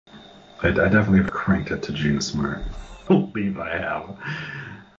I definitely cranked it to Gene Smart. Believe I have.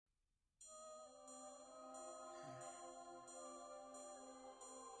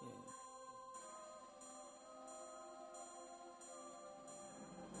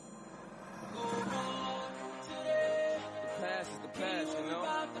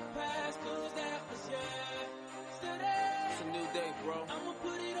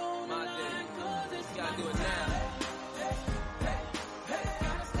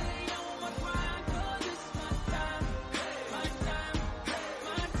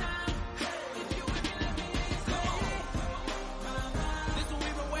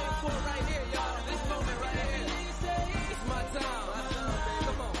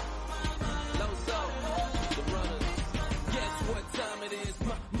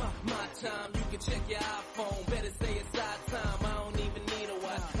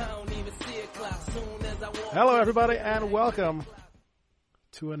 Hello, everybody, and welcome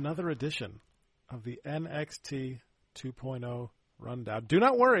to another edition of the NXT 2.0 Rundown. Do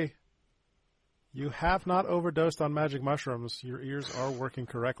not worry. You have not overdosed on magic mushrooms. Your ears are working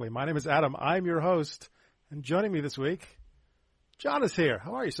correctly. My name is Adam. I'm your host, and joining me this week, John is here.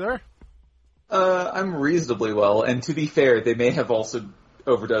 How are you, sir? I'm reasonably well, and to be fair, they may have also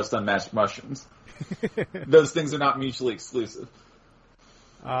overdosed on magic mushrooms. Those things are not mutually exclusive.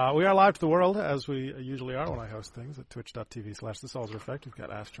 We are live to the world, as we usually are when I host things, at twitch.tv/TheSalzer Effect. We've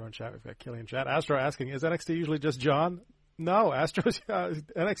got Astro in chat. We've got Killian in chat. Astro asking, is NXT usually just John? No,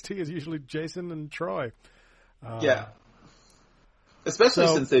 NXT is usually Jason and Troy. Yeah. Especially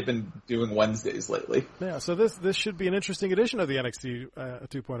since they've been doing Wednesdays lately. Yeah, so this should be an interesting edition of the NXT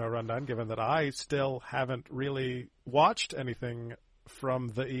 2.0 Rundown, given that I still haven't really watched anything from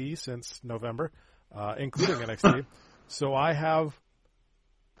the E since November, including NXT. So I have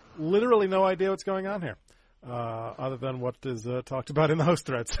literally no idea what's going on here, other than what is talked about in the host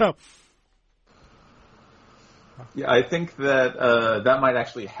thread. So, yeah, I think that that might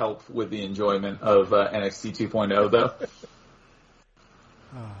actually help with the enjoyment of NXT 2.0, though.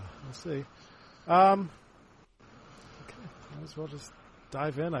 We'll see. Okay, might as well just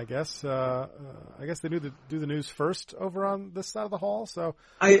dive in, I guess. I guess they do the news first over on this side of the hall. So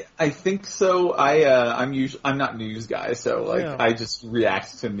I think so. I'm not a news guy, so yeah. I just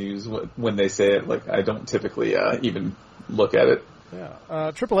react to news when they say it. Like, I don't typically even look at it.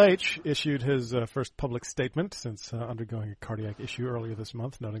 Yeah. Triple H issued his first public statement since undergoing a cardiac issue earlier this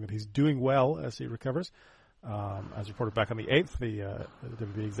month, noting that he's doing well as he recovers. As reported back on the 8th, the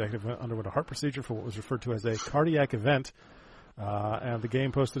WWE executive underwent a heart procedure for what was referred to as a cardiac event. And the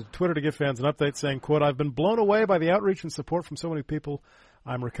game posted to Twitter to give fans an update saying, quote, "I've been blown away by the outreach and support from so many people.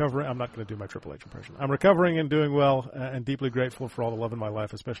 I'm recovering." I'm not going to do my Triple H impression. "I'm recovering and doing well and deeply grateful for all the love in my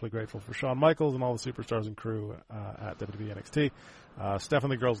life, especially grateful for Shawn Michaels and all the superstars and crew at WWE NXT. Steph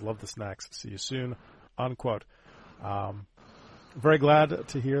and the girls love the snacks. See you soon," unquote. Very glad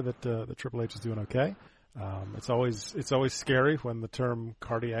to hear that the Triple H is doing okay. It's always scary when the term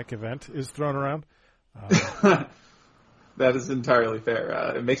cardiac event is thrown around. That is entirely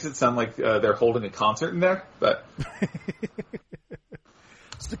fair. It makes it sound like they're holding a concert in there, but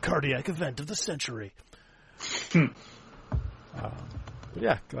it's the cardiac event of the century. But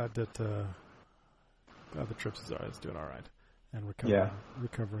yeah, glad that Trips is doing all right and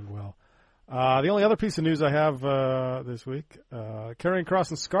recovering well. The only other piece of news I have this week: Karrion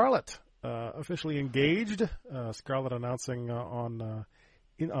Kross and Scarlett officially engaged. Scarlett announcing on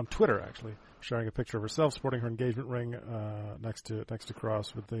Twitter, actually, sharing a picture of herself sporting her engagement ring next to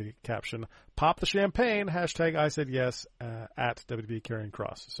Kross with the caption, "Pop the champagne, hashtag I said yes, at WWE Karrion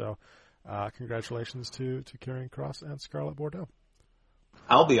Kross." So congratulations to Karrion Kross and Scarlett Bordeaux.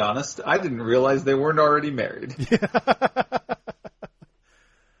 I'll be honest, I didn't realize they weren't already married.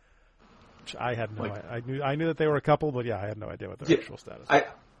 Which I had no idea. I knew that they were a couple, but yeah, I had no idea what their actual status was.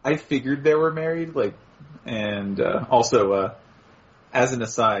 I figured they were married, and also, as an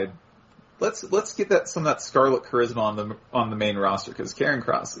aside, let's get some of that Scarlet charisma on the main roster, because Karrion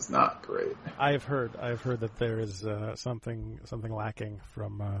Kross is not great. I've heard that there is something lacking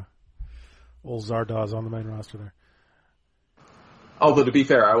from old Zardoz on the main roster there. Although, to be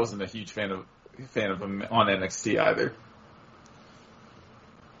fair, I wasn't a huge fan of him on NXT either.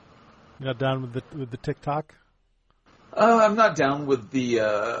 You're not down with the TikTok? I'm not down with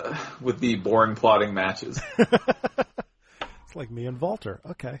the boring plotting matches. It's like me and Walter.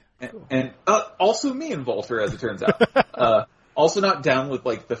 Okay. Cool. And also me and Walter, as it turns out. Also not down with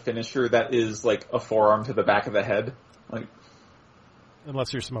the finisher that is a forearm to the back of the head.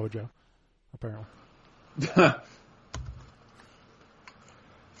 Unless you're Samoa Joe, apparently.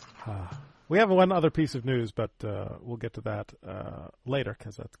 We have one other piece of news, but we'll get to that later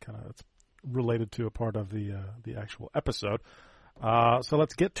because that's related to a part of the actual episode. So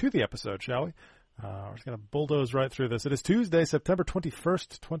let's get to the episode, shall we? We're just going to bulldoze right through this. It is Tuesday, September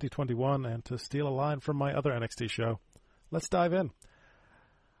 21st, 2021, and to steal a line from my other NXT show, let's dive in.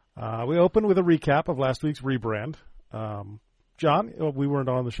 We open with a recap of last week's rebrand. John, we weren't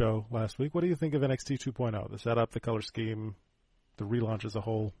on the show last week. What do you think of NXT 2.0? The setup, the color scheme, the relaunch as a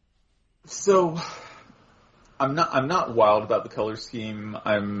whole? So, I'm not wild about the color scheme.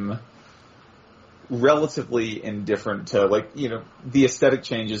 I'm relatively indifferent to, the aesthetic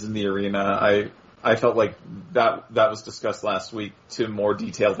changes in the arena. I felt like that was discussed last week to more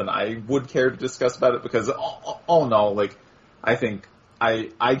detail than I would care to discuss about it, because all in all, I think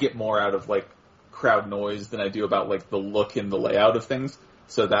I get more out of, crowd noise than I do about, the look and the layout of things.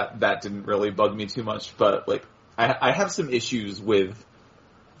 So that didn't really bug me too much. But, I have some issues with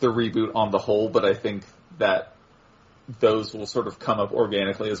the reboot on the whole, but I think that those will sort of come up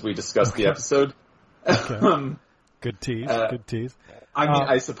organically as we discuss the episode. Okay. Good tease. Good tease. I mean,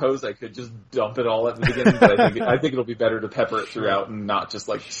 I suppose I could just dump it all at the beginning, but I think it'll be better to pepper it throughout and not just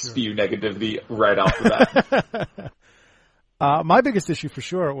spew negativity right off the bat. My biggest issue for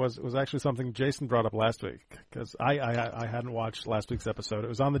sure was actually something Jason brought up last week, because I hadn't watched last week's episode. It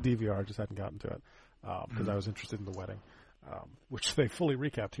was on the DVR, I just hadn't gotten to it because I was interested in the wedding, which they fully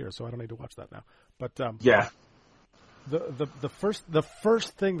recapped here, so I don't need to watch that now. But yeah, the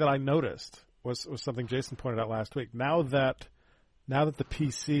first thing that I noticed was something Jason pointed out last week. Now that the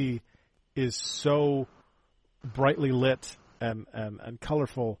PC is so brightly lit and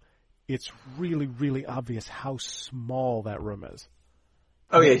colorful, it's really, really obvious how small that room is.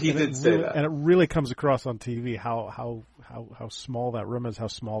 Oh yeah, he did say that. And it really comes across on TV how small that room is, how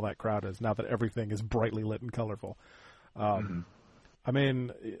small that crowd is, now that everything is brightly lit and colorful. I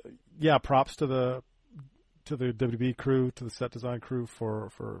mean, yeah, props to the WB crew, to the set design crew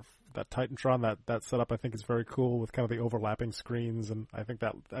for that Titantron, that setup. I think is very cool with kind of the overlapping screens, and I think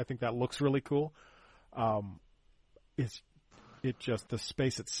that looks really cool. The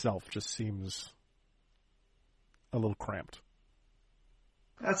space itself just seems a little cramped.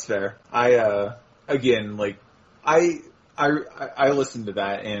 That's fair. I listen to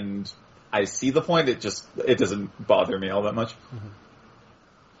that and I see the point. It doesn't bother me all that much. Mm-hmm.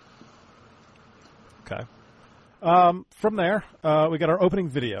 Okay. From there, we got our opening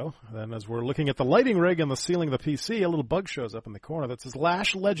video. Then as we're looking at the lighting rig and the ceiling of the PC, a little bbug shows up in the corner that says,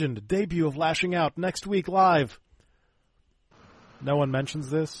 Lash Legend, debut of Lashing Out, next week live. No one mentions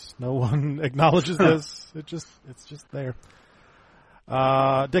this. No one acknowledges this. It's just there.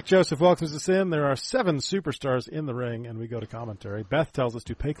 Dick Joseph welcomes us in. There are 7 superstars in the ring, and we go to commentary. Beth tells us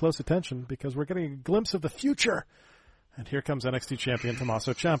to pay close attention because we're getting a glimpse of the future. And here comes NXT champion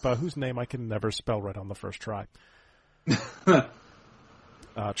Tommaso Ciampa, whose name I can never spell right on the first try.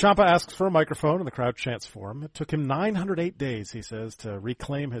 Ciampa asks for a microphone, and the crowd chants for him. It took him 908 days, he says, to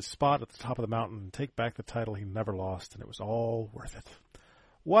reclaim his spot at the top of the mountain and take back the title he never lost, and it was all worth it.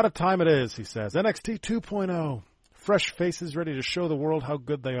 What a time it is, he says. NXT 2.0. Fresh faces ready to show the world how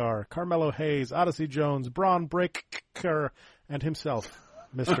good they are. Carmelo Hayes, Odyssey Jones, Braun Breaker, and himself,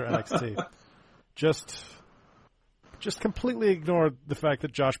 Mr. NXT. Just completely ignore the fact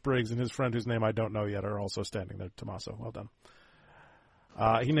that Josh Briggs and his friend, whose name I don't know yet, are also standing there. Tommaso, well done.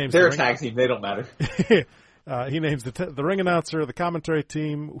 He names they're a tag team. They don't matter. He names the ring announcer, the commentary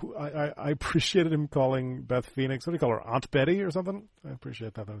team. I appreciated him calling Beth Phoenix. What do you call her? Aunt Betty or something? I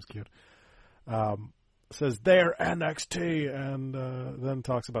appreciate that. That was cute. Says they're NXT, and then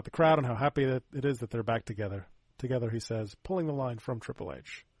talks about the crowd and how happy that it is that they're back together. Together, he says, pulling the line from Triple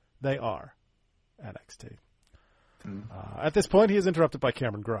H. They are NXT. At this point, he is interrupted by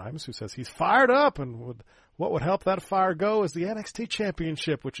Cameron Grimes, who says he's fired up, and what would help that fire go is the NXT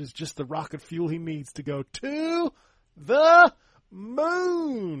Championship, which is just the rocket fuel he needs to go to the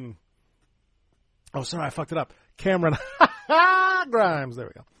moon. Oh, sorry, I fucked it up. Cameron Grimes. There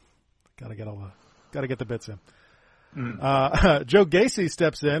we go. Gotta get the bits in. Joe Gacy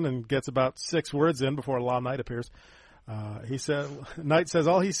steps in and gets about 6 words in before Law Knight appears. Knight says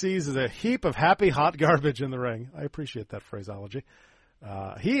all he sees is a heap of happy, hot garbage in the ring. I appreciate that phraseology.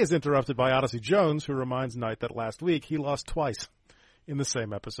 He is interrupted by Odyssey Jones, who reminds Knight that last week he lost twice in the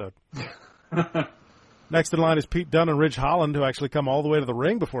same episode. Next in line is Pete Dunne and Ridge Holland, who actually come all the way to the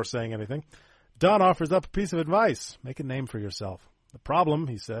ring before saying anything. Dunne offers up a piece of advice. Make a name for yourself. The problem,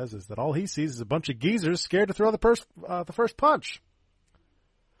 he says, is that all he sees is a bunch of geezers scared to throw the first punch.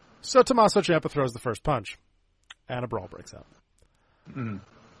 So Tommaso Ciampa throws the first punch. And a brawl breaks out.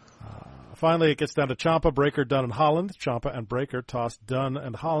 Finally, it gets down to Ciampa, Breakker, Dunn, and Holland. Ciampa and Breakker toss Dunn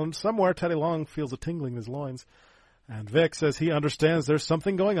and Holland. Somewhere, Teddy Long feels a tingling in his loins. And Vic says he understands there's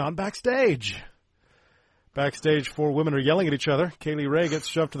something going on backstage. Backstage, 4 women are yelling at each other. Kaylee Ray gets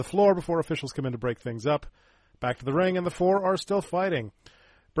shoved to the floor before officials come in to break things up. Back to the ring, and the 4 are still fighting.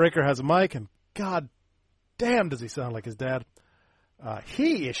 Breakker has a mic, and god damn does he sound like his dad.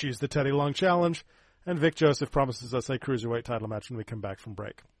 He issues the Teddy Long challenge, and Vic Joseph promises us a cruiserweight title match when we come back from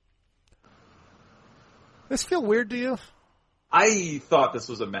break. This feel weird to you? I thought this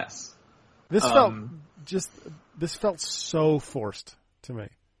was a mess. This felt so forced to me.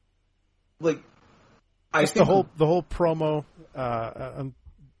 Like, I think the whole promo, and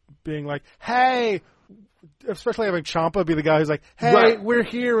being like, "Hey," especially having Ciampa be the guy who's like, "Hey, right. We're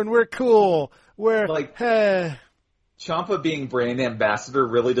here and we're cool. We're like, hey." Ciampa being brand ambassador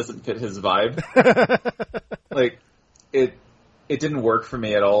really doesn't fit his vibe. Like, it didn't work for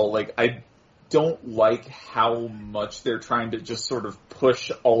me at all. Like, I don't like how much they're trying to just sort of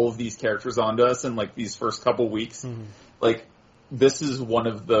push all of these characters onto us in like these first couple weeks. Mm-hmm. Like, this is one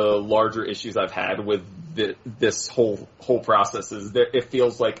of the larger issues I've had with this whole process is that it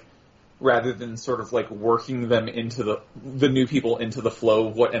feels like rather than sort of like working them into the new people into the flow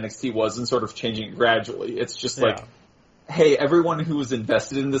of what NXT was and sort of changing it gradually, it's just like, hey, everyone who was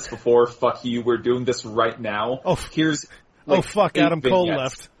invested in this before, fuck you, we're doing this right now. Oh, here's like, fuck, Adam Cole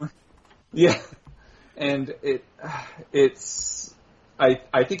left. Yeah, and it's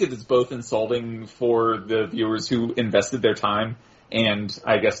I think it is both insulting for the viewers who invested their time and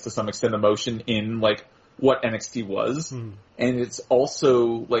I guess to some extent emotion in like what NXT was, and it's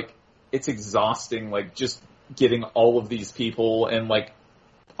also like it's exhausting, like just getting all of these people and like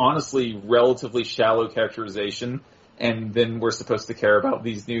honestly relatively shallow characterization, and then we're supposed to care about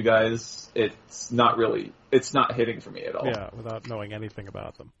these new guys. It's not hitting for me at all. Yeah, without knowing anything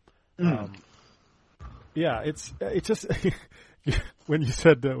about them. Yeah, it's just when you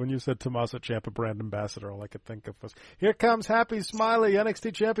said Tommaso Ciampa brand ambassador, all I could think of was, here comes happy, smiley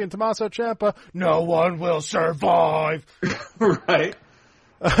NXT champion Tommaso Ciampa. No one will survive. Right.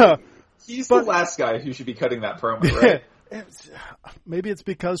 He's the last guy who should be cutting that promo, right? Maybe it's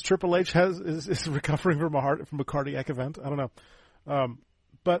because Triple H is recovering from a cardiac event. I don't know.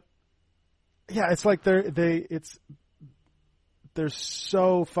 But yeah, it's like they're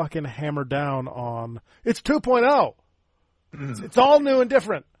so fucking hammered down on it's 2.0. It's all new and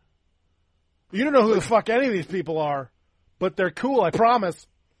different. You don't know who the fuck any of these people are, but they're cool, I promise.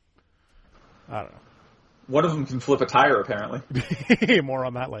 I don't know. One of them can flip a tire, apparently. More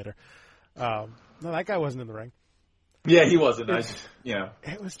on that later. No, that guy wasn't in the ring. Yeah, he wasn't.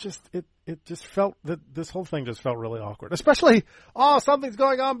 It was just it just felt that this whole thing just felt really awkward. Especially, something's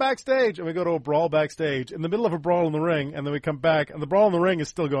going on backstage, and we go to a brawl backstage in the middle of a brawl in the ring, and then we come back, and the brawl in the ring is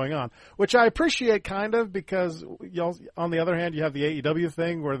still going on, which I appreciate kind of because on the other hand, you have the AEW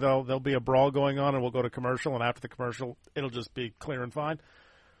thing where there'll be a brawl going on, and we'll go to commercial, and after the commercial, it'll just be clear and fine.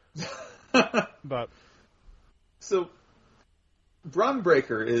 But so, Braun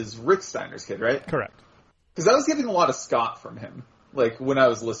Breaker is Rick Steiner's kid, right? Correct. Because I was getting a lot of Scott from him. Like, when I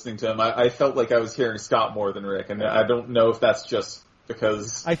was listening to him, I felt like I was hearing Scott more than Rick, and I don't know if that's just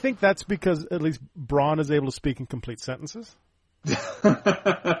because... I think that's because at least Braun is able to speak in complete sentences.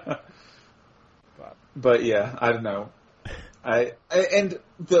 But yeah, I don't know. And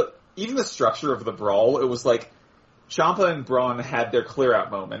even the structure of the brawl, it was like Ciampa and Braun had their clear-out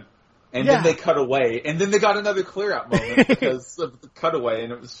moment, and then they cut away, and then they got another clear-out moment because of the cutaway,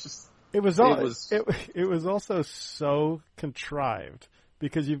 and it was just... It was also so contrived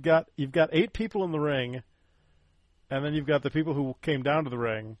because you've got 8 people in the ring, and then you've got the people who came down to the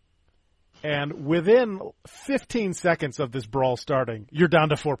ring, and within 15 seconds of this brawl starting, you're down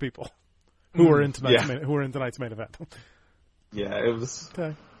to 4 people who are in tonight's main event. Yeah, it was.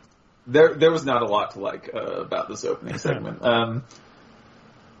 Okay. There was not a lot to like about this opening segment. I'm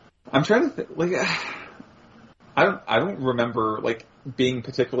trying to think. Like, I don't remember like being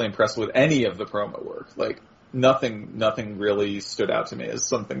particularly impressed with any of the promo work. Like nothing really stood out to me as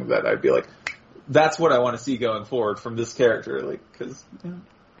something that I'd be like, that's what I want to see going forward from this character. Like, because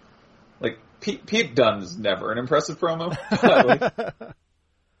like Pete Dunne's never an impressive promo.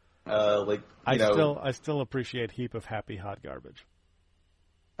 I still appreciate heap of happy hot garbage.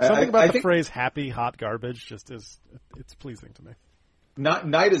 Something about the phrase "happy hot garbage" just it's pleasing to me.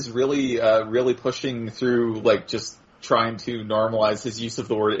 Knight is really pushing through, like, just trying to normalize his use of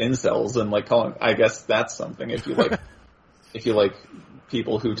the word incels and like calling. I guess that's something if you like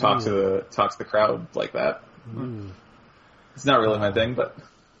people who talk to the crowd like that. It's not really my thing, but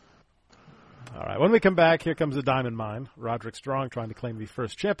All right, when we come back, here comes the Diamond Mine. Roderick Strong trying to claim the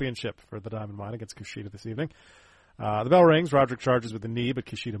first championship for the Diamond Mine against Kushida this evening. The bell rings. Roderick charges with the knee, but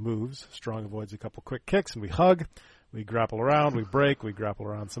Kushida moves. Strong avoids a couple quick kicks, and we hug. We grapple around. We break. We grapple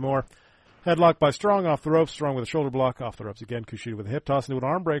around some more. Headlock by Strong off the ropes. Strong with a shoulder block off the ropes again. Kushida with a hip toss into an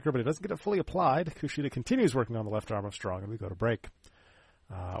arm breaker, but he doesn't get it fully applied. Kushida continues working on the left arm of Strong, and we go to break.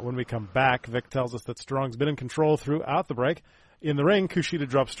 When we come back, Vic tells us that Strong's been in control throughout the break. In the ring, Kushida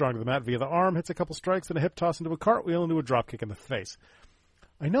drops Strong to the mat via the arm, hits a couple strikes, and a hip toss into a cartwheel into a drop kick in the face.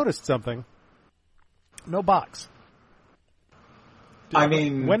 I noticed something. No box.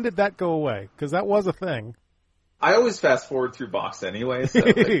 When did that go away? Because that was a thing. I always fast forward through box anyway, so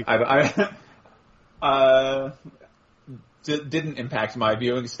like, didn't impact my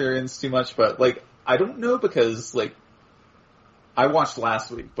viewing experience too much. But like, I don't know because like I watched last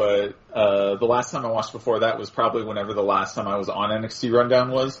week, but the last time I watched before that was probably whenever the last time I was on NXT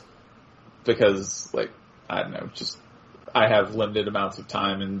Rundown was. Because like I don't know, just I have limited amounts of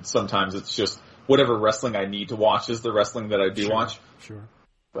time, and sometimes it's just whatever wrestling I need to watch is the wrestling that I do watch. Sure.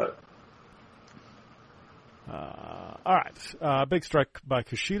 But all right. Big strike by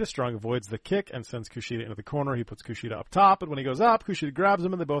Kushida. Strong avoids the kick and sends Kushida into the corner. He puts Kushida up top, but when he goes up, Kushida grabs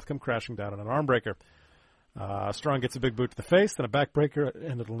him, and they both come crashing down on an arm breaker. Strong gets a big boot to the face, then a backbreaker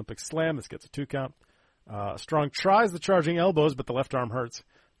and an Olympic slam. This gets a 2 count. Strong tries the charging elbows, but the left arm hurts.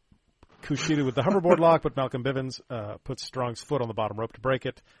 Kushida with the hoverboard lock, but Malcolm Bivens puts Strong's foot on the bottom rope to break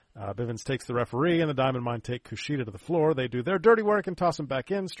it. Bivens takes the referee, and the Diamond Mine take Kushida to the floor. They do their dirty work and toss him back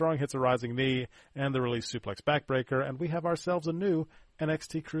in. Strong hits a rising knee and the release suplex backbreaker, and we have ourselves a new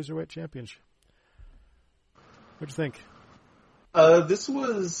NXT Cruiserweight Championship. What'd you think? This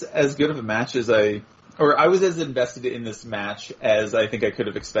was as good of a match as I was as invested in this match as I think I could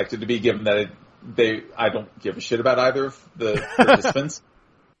have expected to be, given that I don't give a shit about either of the participants.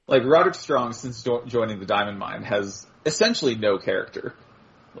 Like, Roderick Strong, since joining the Diamond Mine, has essentially no character.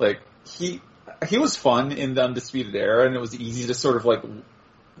 Like, he was fun in the Undisputed Era, and it was easy to sort of, like,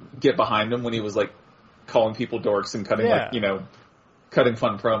 get behind him when he was, like, calling people dorks and cutting, cutting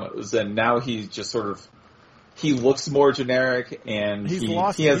fun promos. And now he's just sort of, he looks more generic, and he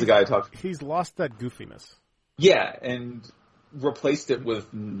has a guy talk. He's lost that goofiness. Yeah, and replaced it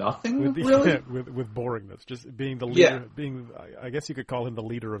with nothing, really? with boringness. Just being the leader, I guess you could call him the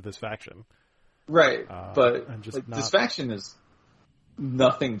leader of this faction. Right, but this faction is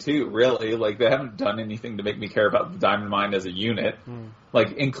nothing too, really. Like, they haven't done anything to make me care about the Diamond Mine as a unit,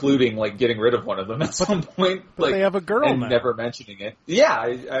 like, including, like, getting rid of one of them at some point. But like, they have a girl and now. Never mentioning it. Yeah,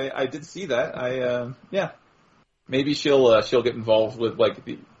 I did see that. Maybe she'll get involved with, like,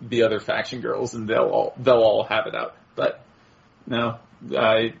 the other faction girls, and they'll all have it out. But no,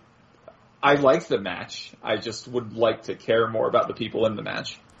 I like the match. I just would like to care more about the people in the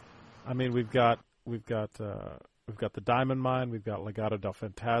match. I mean, we've got the Diamond Mine, we've got Legado del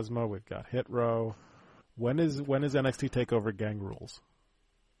Fantasma, we've got Hit Row. When is NXT Takeover Gang Rules?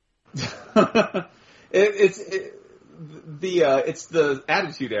 It's the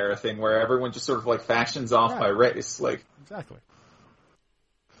Attitude Era thing where everyone just sort of like factions off by race. Like, exactly.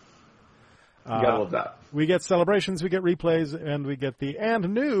 You gotta love that. We get celebrations, we get replays, and we get the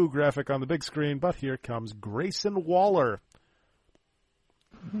and new graphic on the big screen, but here comes Grayson Waller.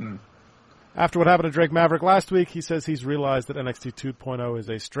 After what happened to Drake Maverick last week, he says he's realized that NXT 2.0 is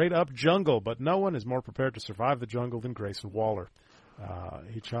a straight-up jungle, but no one is more prepared to survive the jungle than Grayson Waller.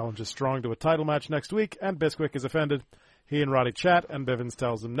 He challenges Strong to a title match next week, and Bisquick is offended. He and Roddy chat, and Bivens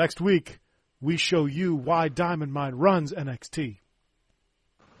tells him, next week, we show you why Diamond Mine runs NXT.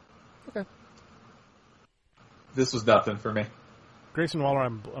 Okay. This was nothing for me. Grayson Waller,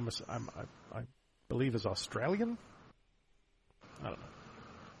 I believe, is Australian. I don't know.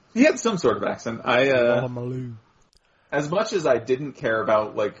 He had some sort of accent. As much as I didn't care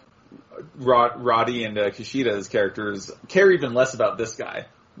about like Roddy and Kushida's characters, care even less about this guy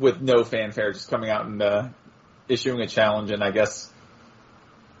with no fanfare, just coming out and issuing a challenge. And I guess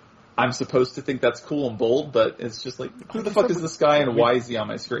I'm supposed to think that's cool and bold, but it's just like, who the fuck is this guy and why is he on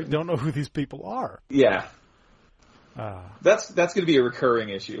my screen? We don't know who these people are. Yeah. That's going to be a recurring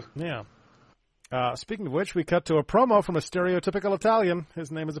issue. Yeah. Speaking of which, we cut to a promo from a stereotypical Italian. His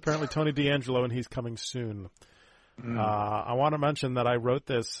name is apparently Tony D'Angelo, and he's coming soon. I want to mention that I wrote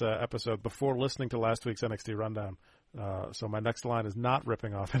this episode before listening to last week's NXT Rundown. So my next line is not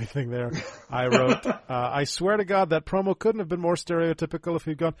ripping off anything there. I wrote, I swear to God, that promo couldn't have been more stereotypical if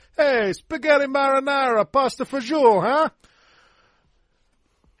he'd gone, hey, spaghetti marinara, pasta fagioli, huh?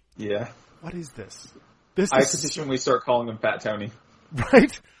 Yeah. What is this? I petition we start calling him Fat Tony.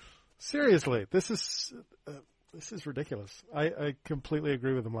 Right? Seriously, this is This is ridiculous. I completely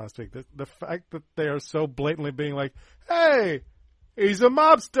agree with them last week. The fact that they are so blatantly being like, hey, he's a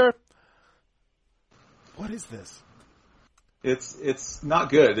mobster. What is this? It's not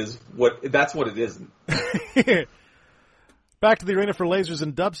good. That's what it isn't. Back to the arena for lasers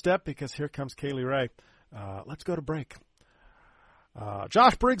and dubstep because here comes Kaylee Ray. Let's go to break.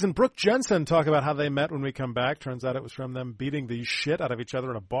 Josh Briggs and Brooke Jensen talk about how they met when we come back. Turns out it was from them beating the shit out of each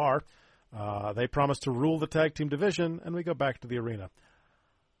other in a bar. They promise to rule the tag team division, and we go back to the arena.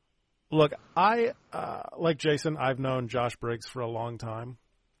 Look, like Jason, I've known Josh Briggs for a long time,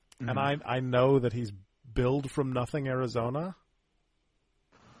 and I know that he's billed from nothing, Arizona.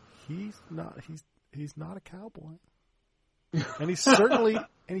 He's not a cowboy, and he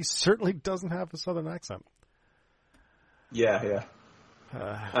certainly doesn't have a southern accent. Yeah.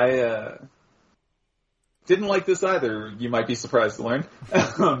 I didn't like this either. You might be surprised to learn.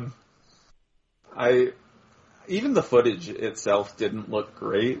 Even the footage itself didn't look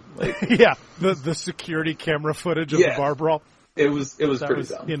great. Like, yeah, the security camera footage of the bar brawl. It was pretty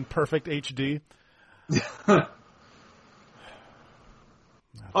dumb. In perfect HD.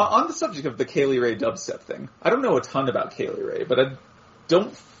 On the subject of the Kaylee Ray dubstep thing, I don't know a ton about Kaylee Ray, but I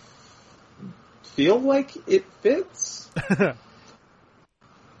don't feel like it fits.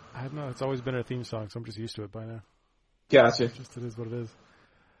 I don't know. It's always been her theme song, so I'm just used to it by now. Gotcha. It is what it is.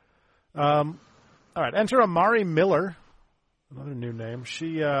 All right. Enter Amari Miller, another new name.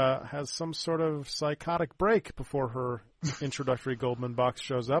 She has some sort of psychotic break before her introductory Goldman box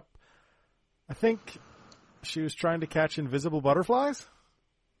shows up. I think she was trying to catch invisible butterflies.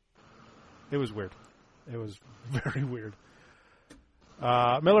 It was weird. It was very weird.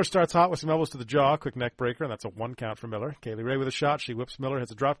 Miller starts hot with some elbows to the jaw, quick neck breaker, and that's a 1 count for Miller. Kaylee Ray with a shot. She whips Miller,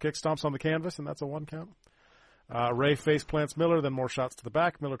 hits a drop kick, stomps on the canvas, and that's a 1 count. Ray face plants Miller, then more shots to the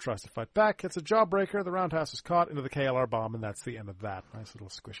back. Miller tries to fight back, hits a jawbreaker. The roundhouse is caught into the KLR bomb, and that's the end of that. Nice little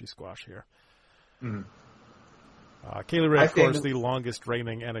squishy squash here. Mm. Kaylee Ray, of course, the longest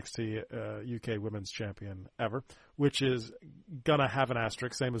reigning NXT UK Women's Champion ever, which is gonna have an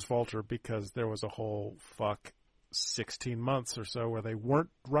asterisk, same as Walter, because there was a whole 16 months or so where they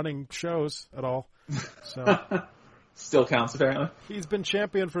weren't running shows at all. So still counts apparently. He's been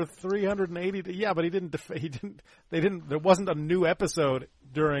champion for 380. Yeah, but there wasn't a new episode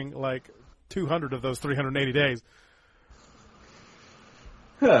during like 200 of those 380 days.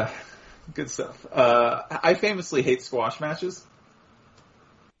 Good stuff. I famously hate squash matches.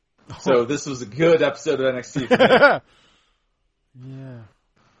 So this was a good episode of NXT for me. Yeah.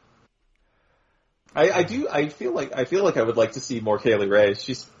 I feel like I would like to see more Kaylee Ray.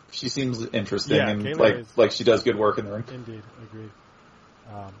 She seems interesting and like she does good work in the ring. Indeed, agreed.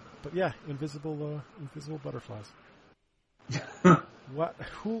 But yeah, invisible butterflies. What?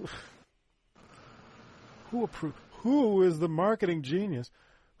 Who approved? Who is the marketing genius?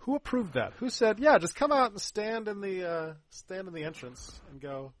 Who approved that? Who said, "Yeah, just come out and stand in the entrance and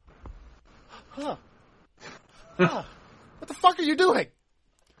go, huh? What the fuck are you doing?"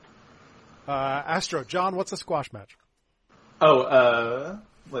 Astro, John, what's a squash match?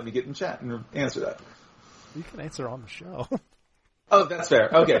 Let me get in chat and answer that. You can answer on the show. Oh, that's fair.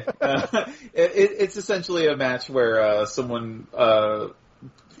 Okay. It's essentially a match where someone, for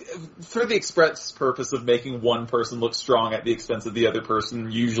the express purpose of making one person look strong at the expense of the other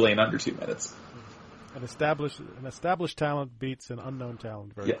person, usually in under 2 minutes. An established talent beats an unknown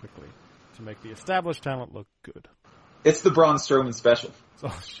talent very quickly to make the established talent look good. It's the Braun Strowman special.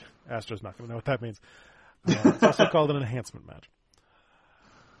 Oh, Astro's not going to know what that means. It's also called an enhancement match.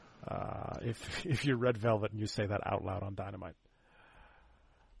 If you're Red Velvet and you say that out loud on Dynamite.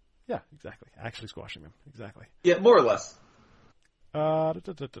 Yeah, exactly. Actually squashing them. Exactly. Yeah, more or less.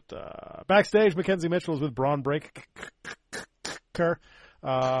 Backstage, Mackenzie Mitchell is with Braun Breaker. The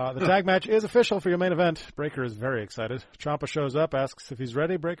tag match is official for your main event. Breaker is very excited. Ciampa shows up, asks if he's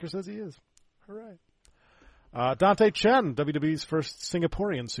ready. Breaker says he is. Hooray. Dante Chen, WWE's first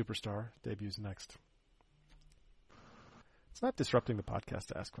Singaporean superstar, debuts next. It's not disrupting the podcast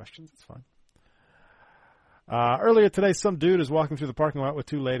to ask questions. It's fine. Earlier today, some dude is walking through the parking lot with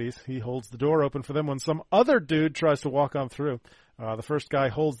 2 ladies. He holds the door open for them when some other dude tries to walk on through. The first guy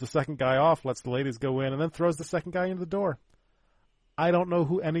holds the second guy off, lets the ladies go in, and then throws the second guy into the door. I don't know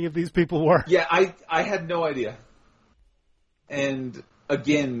who any of these people were. Yeah, I had no idea. And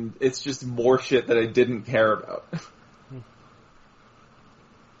again, it's just more shit that I didn't care about.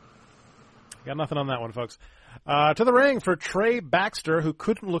 Got nothing on that one, folks. To the ring for Trey Baxter, who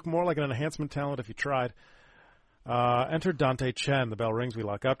couldn't look more like an enhancement talent if he tried. Enter Dante Chen. The bell rings. We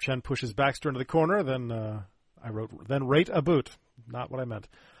lock up. Chen pushes Baxter into the corner. Then rate a boot. Not what I meant.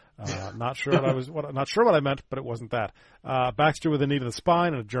 Not sure what I meant, but it wasn't that. Baxter with a knee to the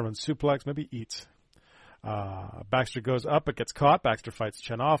spine and a German suplex, maybe eats. Baxter goes up, but gets caught. Baxter fights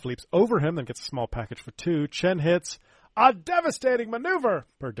Chen off, leaps over him, then gets a small package for 2. Chen hits a devastating maneuver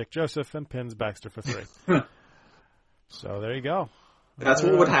per Dick Joseph and pins Baxter for 3. So there you go. That's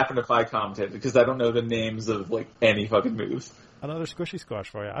what would happen if I commentated, because I don't know the names of like any fucking moves. Another squishy squash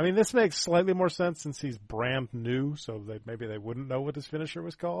for you. I mean, this makes slightly more sense since he's brand new, so maybe they wouldn't know what his finisher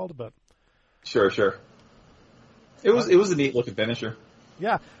was called, but... Sure. It was a neat looking finisher.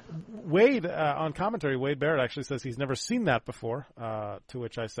 Yeah. Wade, on commentary, Wade Barrett actually says he's never seen that before, to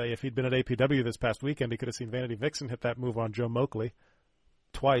which I say if he'd been at APW this past weekend, he could have seen Vanity Vixen hit that move on Joe Moakley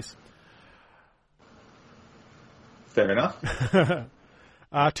twice. Fair enough.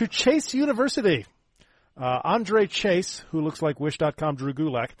 To Chase University. Andre Chase, who looks like Wish.com Drew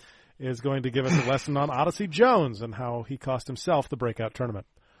Gulak, is going to give us a lesson on Odyssey Jones and how he cost himself the breakout tournament.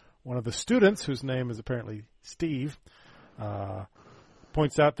 One of the students, whose name is apparently Steve,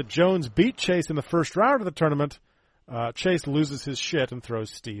 points out that Jones beat Chase in the first round of the tournament. Chase loses his shit and throws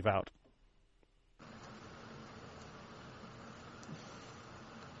Steve out.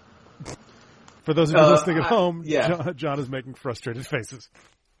 For those of you listening at home, John is making frustrated faces.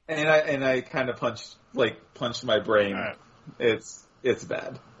 And I kind of punched my brain. Right. It's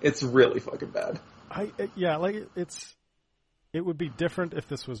bad. It's really fucking bad. It would be different if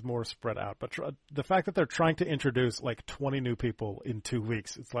this was more spread out, but the fact that they're trying to introduce like 20 new people in 2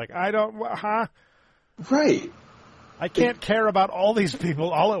 weeks, it's like Right. I can't care about all these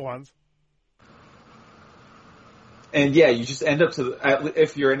people all at once. And yeah, you just end up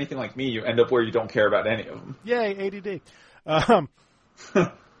if you're anything like me, you end up where you don't care about any of them. Yay, ADD.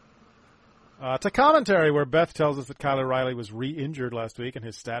 To commentary, where Beth tells us that Kyle O'Reilly was re-injured last week and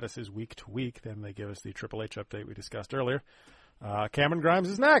his status is week to week. Then they give us the Triple H update we discussed earlier. Cameron Grimes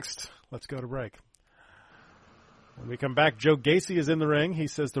is next. Let's go to break. When we come back, Joe Gacy is in the ring. He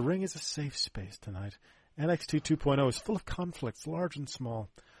says the ring is a safe space tonight. NXT 2.0 is full of conflicts, large and small.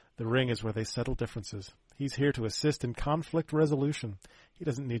 The ring is where they settle differences. He's here to assist in conflict resolution. He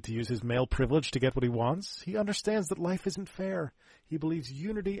doesn't need to use his male privilege to get what he wants. He understands that life isn't fair. He believes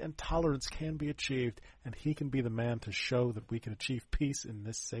unity and tolerance can be achieved, and he can be the man to show that we can achieve peace in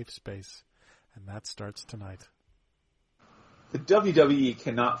this safe space. And that starts tonight. The WWE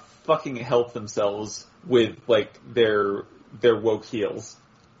cannot fucking help themselves with, like, their woke heels.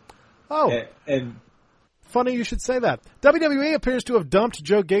 Oh. And funny you should say that. WWE appears to have dumped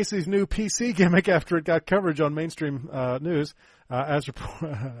Joe Gacy's new PC gimmick after it got coverage on mainstream news.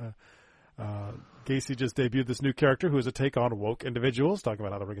 Gacy just debuted this new character who is a take on woke individuals, talking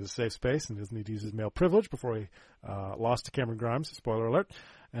about how the ring is a safe space and doesn't need to use his male privilege before he lost to Cameron Grimes, spoiler alert,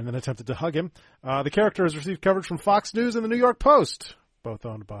 and then attempted to hug him. The character has received coverage from Fox News and the New York Post, both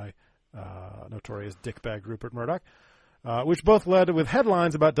owned by notorious dickbag Rupert Murdoch. Which both led with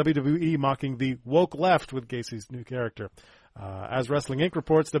headlines about WWE mocking the woke left with Gacy's new character. As Wrestling Inc.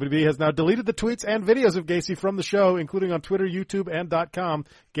 reports, WWE has now deleted the tweets and videos of Gacy from the show, including on Twitter, YouTube, and .com.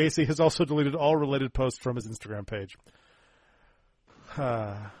 Gacy has also deleted all related posts from his Instagram page.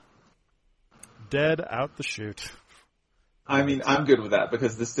 Dead out the chute. I mean, I'm good with that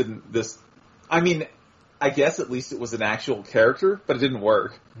because I guess at least it was an actual character, but it didn't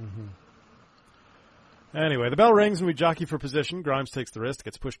work. Mm-hmm. Anyway, the bell rings and we jockey for position. Grimes takes the wrist,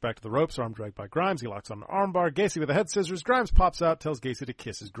 gets pushed back to the ropes, arm dragged by Grimes. He locks on an armbar. Gacy with the head scissors. Grimes pops out, tells Gacy to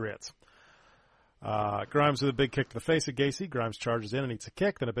kiss his grits. Grimes with a big kick to the face of Gacy. Grimes charges in and eats a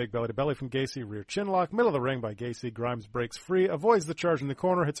kick, then a big belly-to-belly from Gacy. Rear chin lock, middle of the ring by Gacy. Grimes breaks free, avoids the charge in the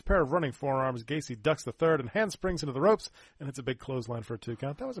corner, hits a pair of running forearms. Gacy ducks the third and handsprings into the ropes and hits a big clothesline for a 2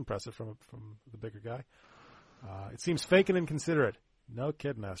 count. That was impressive from the bigger guy. It seems fake and inconsiderate. No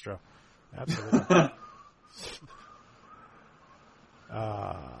kidding, Astro. Absolutely.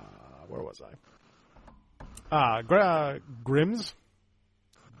 Where was I?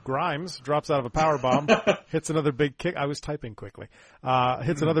 Grimes drops out of a powerbomb, hits another big kick. I was typing quickly.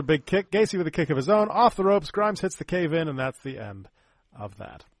 Hits another big kick. Gacy with a kick of his own, off the ropes. Grimes hits the cave-in, and that's the end of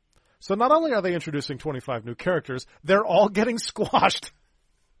that. So not only are they introducing 25 new characters, they're all getting squashed.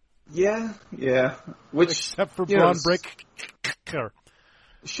 Yeah. Except for Braun Breaker.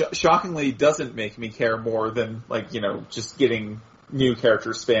 Shockingly doesn't make me care more than, just getting new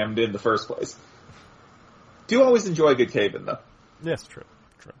characters spammed in the first place. Do always enjoy a good cave-in, though. Yes, true.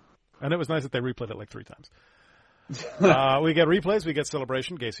 And it was nice that they replayed it like 3 times. We get replays, we get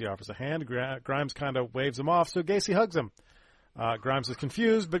celebration. Gacy offers a hand. Grimes kind of waves him off, so Gacy hugs him. Grimes is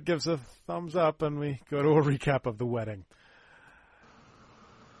confused, but gives a thumbs up, and we go to a recap of the wedding.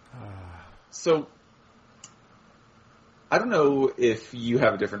 So... I don't know if you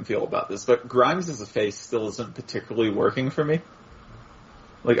have a different feel about this, but Grimes as a face still isn't particularly working for me.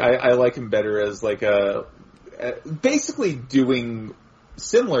 Like, I like him better as like basically doing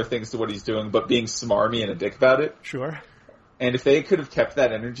similar things to what he's doing, but being smarmy and a dick about it. Sure. And if they could have kept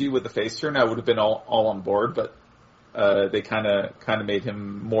that energy with the face turn, I would have been all on board, but they kind of made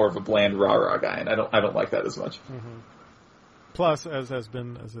him more of a bland rah-rah guy, and I don't like that as much. Mm-hmm. Plus, as has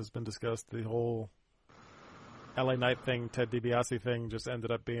been discussed, the whole LA Knight thing, Ted DiBiase thing, just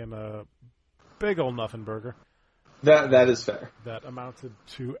ended up being a big old nothing burger. That is fair. That amounted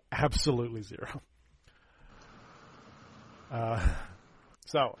to absolutely zero.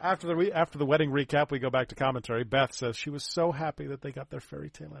 So after the wedding recap, we go back to commentary. Beth says she was so happy that they got their fairy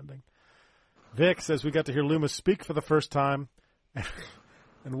tale ending. Vic says we got to hear Loomis speak for the first time.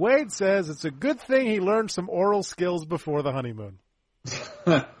 And Wade says it's a good thing he learned some oral skills before the honeymoon.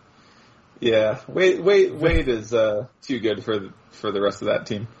 Yeah, Wade is too good for the rest of that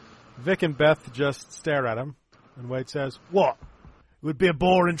team. Vic and Beth just stare at him, and Wade says, "What? It would be a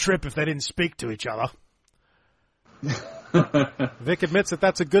boring trip if they didn't speak to each other." Vic admits that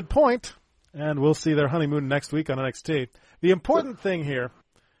that's a good point, and we'll see their honeymoon next week on NXT. The important thing here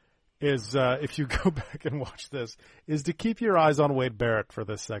is, if you go back and watch this, is to keep your eyes on Wade Barrett for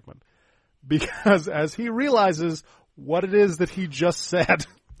this segment. Because as he realizes what it is that he just said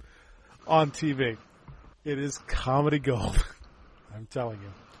on TV, it is comedy gold. I'm telling you.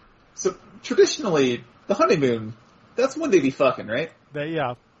 So, traditionally, the honeymoon, that's when they be fucking, right?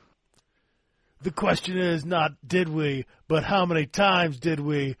 Yeah. The question is not did we, but how many times did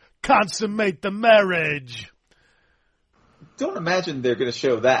we consummate the marriage? Don't imagine they're going to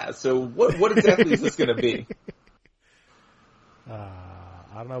show that. So what exactly is this going to be? I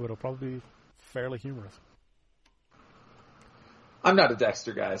don't know, but it'll probably be fairly humorous. I'm not a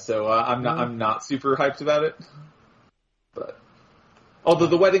Dexter guy, so I'm not super hyped about it. But although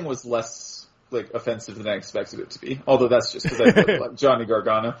the wedding was less offensive than I expected it to be, although that's just because I really like Johnny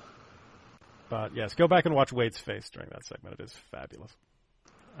Gargano. But yes, go back and watch Wade's face during that segment. It is fabulous,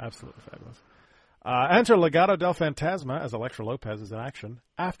 absolutely fabulous. Enter Legado del Fantasma as Elektra Lopez is in action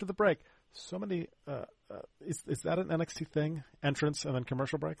after the break. So many. Is that an NXT thing? Entrance and then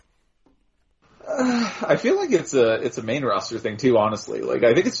commercial break? I feel like it's a main roster thing too. Honestly,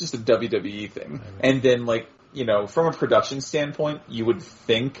 I think it's just a WWE thing. Maybe. And then from a production standpoint, you would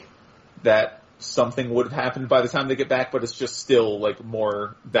think that something would have happened by the time they get back, but it's just still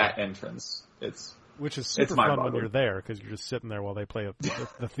more that entrance. Which is super fun when you're there because you're just sitting there while they play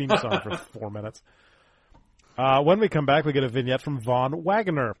the theme song for 4 minutes. When we come back, we get a vignette from Von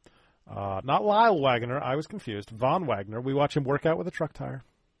Wagner. Not Lyle Wagner. I was confused. Von Wagner. We watch him work out with a truck tire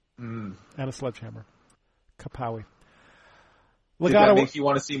and a sledgehammer. Kapowie. Does that make you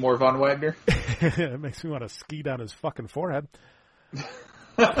want to see more Von Wagner? It makes me want to ski down his fucking forehead.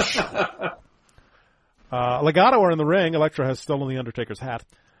 Legado are in the ring. Elektra has stolen the Undertaker's hat.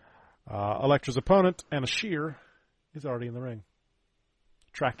 Elektra's opponent, Anna Shear, is already in the ring.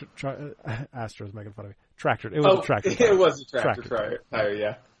 Astro's making fun of me. Tractor. It was a tractor tire. It was a tractor tire,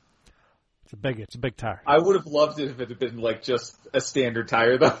 yeah. It's a big tire. I would have loved it if it had been just a standard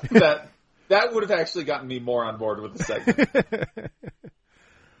tire, though. That would have actually gotten me more on board with the segment.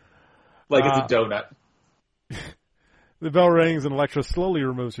 It's a donut. The bell rings and Elektra slowly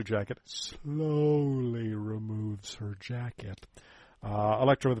removes her jacket.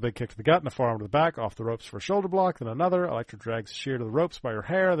 Elektra with a big kick to the gut and a forearm to the back, off the ropes for a shoulder block, then another. Elektra drags Shear to the ropes by her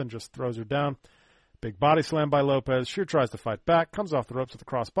hair, then just throws her down. Big body slam by Lopez. Shear tries to fight back, comes off the ropes with a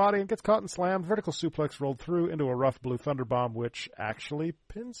cross body, and gets caught and slammed. Vertical suplex rolled through into a rough blue thunderbomb, which actually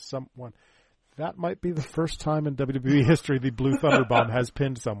pins someone. That might be the first time in WWE history the blue thunderbomb has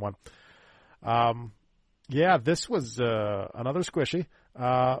pinned someone. Yeah, this was another squishy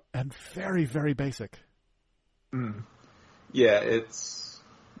and very, very basic. Mm. Yeah,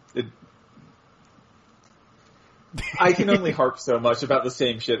 I can only harp so much about the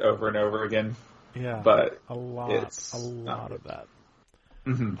same shit over and over again. Yeah, but a lot of that.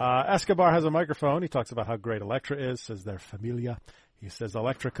 Mm-hmm. Escobar has a microphone. He talks about how great Elektra is, says they're familia. He says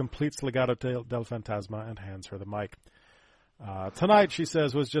Elektra completes Legado del Fantasma and hands her the mic. Tonight, she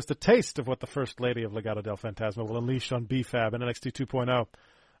says, was just a taste of what the First Lady of Legado del Fantasma will unleash on B-Fab in NXT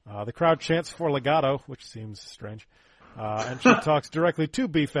 2.0. The crowd chants for Legado, which seems strange. And she talks directly to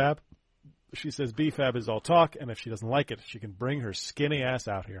B-Fab. She says B-Fab is all talk, and if she doesn't like it, she can bring her skinny ass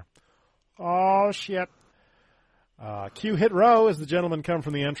out here. Oh, shit. Q hit row as the gentlemen come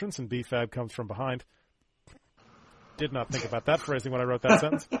from the entrance, and B-Fab comes from behind. Did not think about that phrasing when I wrote that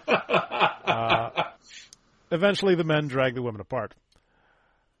sentence. Eventually, the men drag the women apart.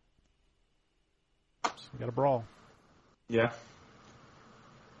 So we got a brawl. Yeah.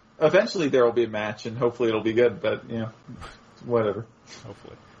 Eventually there will be a match, and hopefully it'll be good, but, whatever.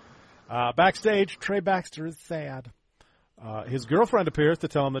 Hopefully. Backstage, Trey Baxter is sad. His girlfriend appears to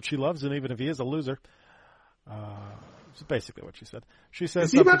tell him that she loves him even if he is a loser. That's basically what she said. She says,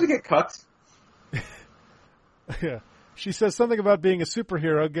 is he about to get cut? Yeah. She says something about being a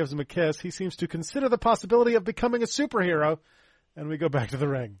superhero, gives him a kiss. He seems to consider the possibility of becoming a superhero, and we go back to the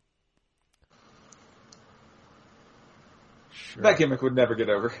ring. Sure. That gimmick would never get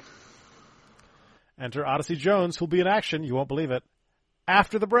over. Enter Odyssey Jones, who'll be in action, you won't believe it,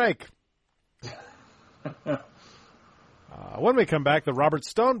 after the break. When we come back, the Robert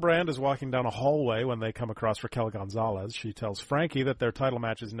Stone brand is walking down a hallway when they come across Raquel Gonzalez. She tells Frankie that their title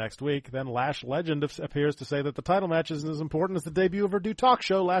match is next week. Then Lash Legend appears to say that the title match isn't as important as the debut of her new talk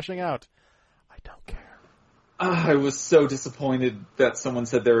show, Lashing Out. I don't care. I was so disappointed that someone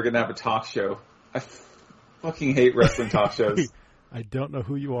said they were going to have a talk show. I fucking hate wrestling talk shows. I don't know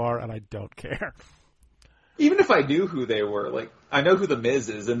who you are, and I don't care. Even if I knew who they were, like, I know who The Miz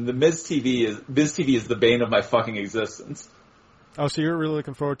is, and the Miz TV is the bane of my fucking existence. Oh, so you're really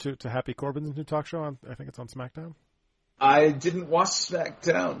looking forward to Happy Corbin's new talk show? I think it's on SmackDown? I didn't watch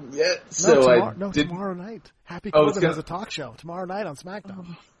SmackDown yet, tomorrow night. Happy Corbin has a talk show tomorrow night on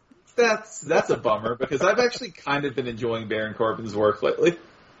SmackDown. That's a bummer, because I've actually kind of been enjoying Baron Corbin's work lately,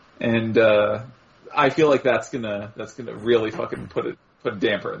 and I feel like that's gonna really fucking put a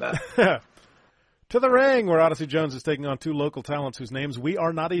damper in that. To the ring, where Odyssey Jones is taking on two local talents whose names we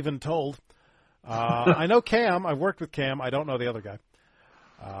are not even told. I know Cam. I've worked with Cam. I don't know the other guy.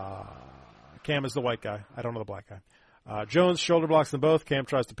 Cam is the white guy. I don't know the black guy. Jones shoulder blocks them both. Cam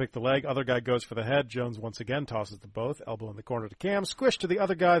tries to pick the leg. Other guy goes for the head. Jones once again tosses them both. Elbow in the corner to Cam. Squish to the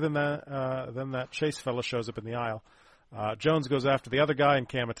other guy. Then that Chase fella shows up in the aisle. Jones goes after the other guy, and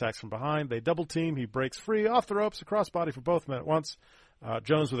Cam attacks from behind. They double team. He breaks free off the ropes, a crossbody for both men at once.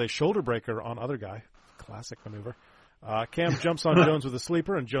 Jones with a shoulder breaker on other guy. Classic maneuver. Cam jumps on Jones with a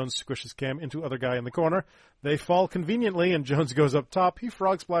sleeper, and Jones squishes Cam into other guy in the corner. They fall conveniently, and Jones goes up top. He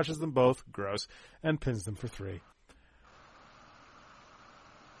frog splashes them both, gross, and pins them for 3.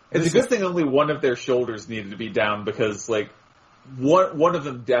 It's a good thing only one of their shoulders needed to be down, because like one of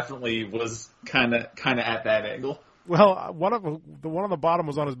them definitely was kind of at that angle. Well, the one on the bottom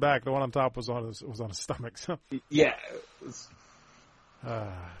was on his back. The one on top was on his stomach. So. Yeah.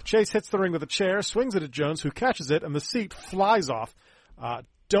 Chase hits the ring with a chair, swings it at Jones, who catches it, and the seat flies off.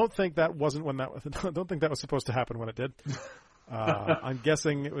 Don't think that was supposed to happen when it did. I'm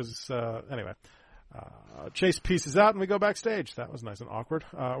guessing it was anyway. Chase pieces out, and we go backstage. That was nice and awkward.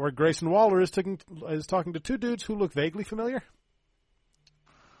 Where Grayson Waller is talking to two dudes who look vaguely familiar.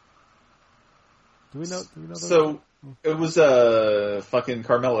 Do we know those? So it was fucking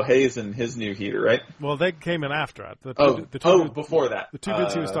Carmelo Hayes and his new heater, right? Well, they came in after it. Before that. The two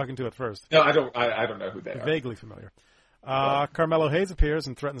dudes he was talking to at first. No, I don't know who they are. Vaguely familiar. Carmelo Hayes appears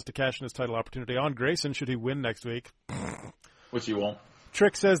and threatens to cash in his title opportunity on Grayson should he win next week. Which he won't.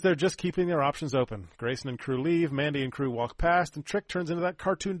 Trick says they're just keeping their options open. Grayson and crew leave, Mandy and crew walk past, and Trick turns into that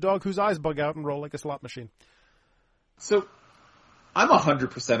cartoon dog whose eyes bug out and roll like a slot machine. So, I'm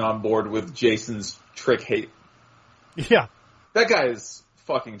 100% on board with Jason's Trick hate. Yeah. That guy is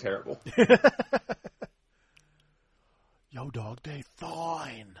fucking terrible. Yo, dog, they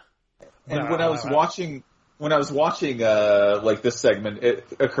fine. And when I was watching like this segment, it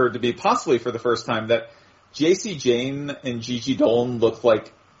occurred to me possibly for the first time that JC Jane and Gigi Dolan look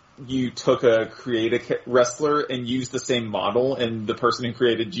like you took a creative wrestler and used the same model, and the person who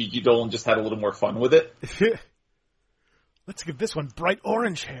created Gigi Dolan just had a little more fun with it. Let's give this one bright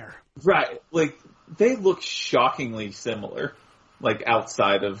orange hair. Right. Like, they look shockingly similar, like,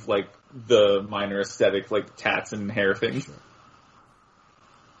 outside of, like, the minor aesthetic, like, tats and hair things.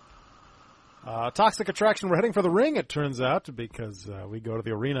 Toxic Attraction, we're heading for the ring, it turns out, because we go to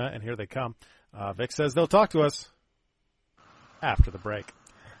the arena, and here they come. Vic says they'll talk to us after the break.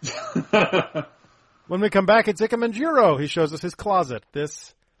 When we come back, it's Ika Manjiro. He shows us his closet.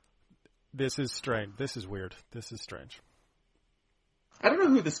 This is strange. This is weird. This is strange. I don't know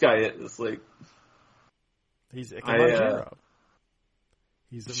who this guy is. Like, he's Ika Manjiro.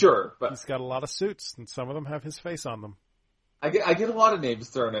 Sure, but he's got a lot of suits, and some of them have his face on them. I get a lot of names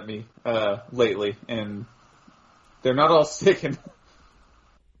thrown at me lately, and they're not all sticking.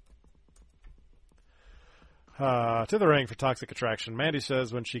 To the ring for Toxic Attraction. Mandy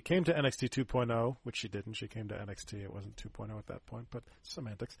says when she came to NXT 2.0, which she didn't, she came to NXT. It wasn't 2.0 at that point, but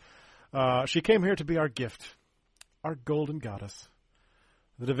semantics. She came here to be our gift, our golden goddess.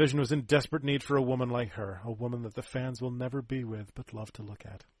 The division was in desperate need for a woman like her, a woman that the fans will never be with but love to look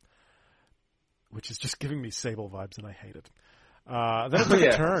at. which is just giving me Sable vibes, and I hate it. Then it took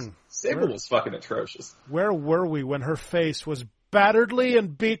a turn. Sable was fucking atrocious. Where were we when her face was batteredly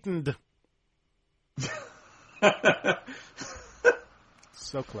and beaten?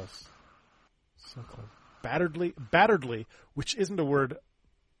 So close. So close. Batteredly, which isn't a word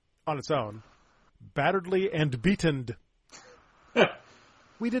on its own. Batteredly and beaten.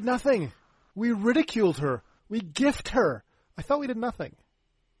 We did nothing. We ridiculed her. We gift her. I thought we did nothing.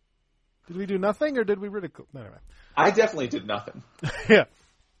 Did we do nothing, or did we ridicule? Anyway. I definitely did nothing. Yeah.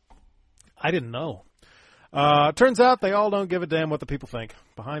 I didn't know. Turns out they all don't give a damn what the people think.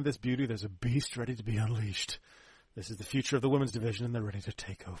 Behind this beauty, there's a beast ready to be unleashed. This is the future of the women's division, and they're ready to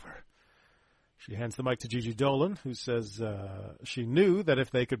take over. She hands the mic to Gigi Dolan, who says she knew that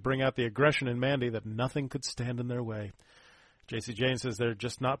if they could bring out the aggression in Mandy, that nothing could stand in their way. JC Jane says they're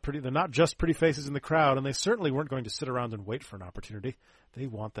not just pretty faces in the crowd, and they certainly weren't going to sit around and wait for an opportunity. They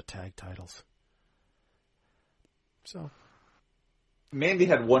want the tag titles. So, Mandy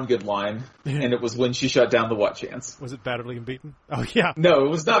had one good line, and it was when she shut down the What Chance. Was it batteredly and beaten? Oh yeah. No, it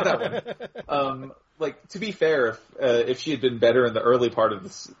was not that one. To be fair, if she had been better in the early part of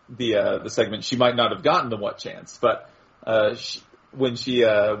the segment, she might not have gotten the What Chance. But when she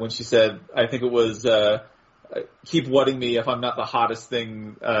said, I think it was keep whatting me if I'm not the hottest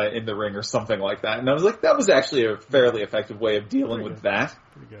thing in the ring or something like that. And I was like, that was actually a fairly effective way of dealing with that.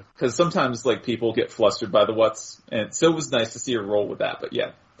 Pretty good. Because sometimes people get flustered by the what's, and so it was nice to see her roll with that. But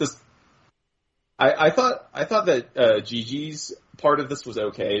yeah, I thought that Gigi's part of this was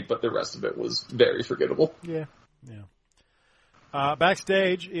okay, but the rest of it was very forgettable. Yeah.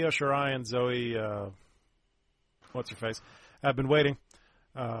 Backstage, Io Shirai and Zoe, what's her face, have been waiting,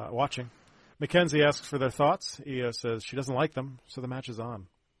 watching. Mackenzie asks for their thoughts. Io says she doesn't like them, so the match is on.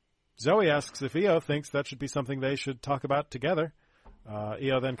 Zoe asks if Io thinks that should be something they should talk about together.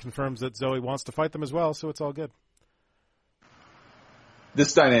 Io then confirms that Zoe wants to fight them as well, so it's all good.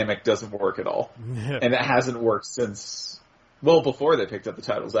 This dynamic doesn't work at all. And it hasn't worked since, before they picked up the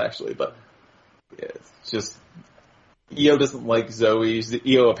titles, actually. But yeah, it's just, Io doesn't like Zoe.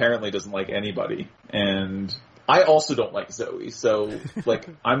 Io apparently doesn't like anybody. And I also don't like Zoe, so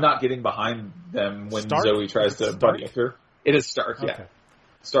I'm not getting behind them when Stark? Zoe tries to buddy up her. It is Stark, yeah. Okay.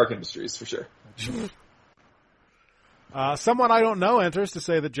 Stark Industries, for sure. Someone I don't know enters to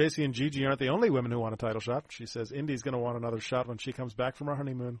say that JC and Gigi aren't the only women who want a title shot. She says Indy's going to want another shot when she comes back from her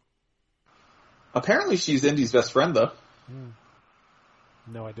honeymoon. Apparently she's Indy's best friend, though.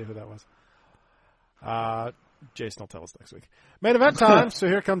 No idea who that was. Jason will tell us next week. Main event time, so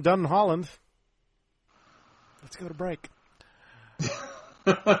here come Dunn and Holland. Let's go to break.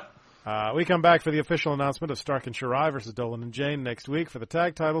 We come back for the official announcement of Stark and Shirai versus Dolan and Jane next week for the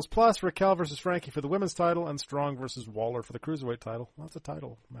tag titles, plus Raquel versus Frankie for the women's title and Strong versus Waller for the cruiserweight title. Lots of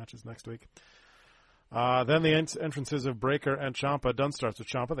title matches next week. Then the entrances of Breakker and Ciampa. Dunn starts with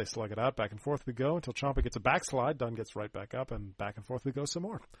Ciampa. They slug it out. Back and forth we go until Ciampa gets a backslide. Dunn gets right back up, and back and forth we go some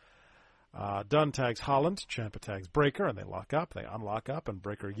more. Dunn tags Holland. Ciampa tags Breakker, and they lock up. They unlock up, and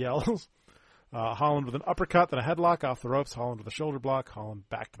Breakker yells. Holland with an uppercut, then a headlock off the ropes. Holland with a shoulder block. Holland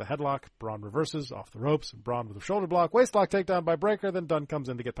back to the headlock. Braun reverses off the ropes. Braun with a shoulder block. Waistlock takedown by Breakker. Then Dunn comes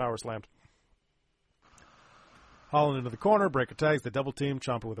in to get power slammed. Holland into the corner. Breakker tags the double team.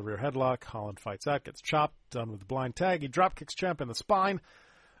 Ciampa with a rear headlock. Holland fights out, gets chopped. Dunn with the blind tag. He drop kicks Ciampa in the spine.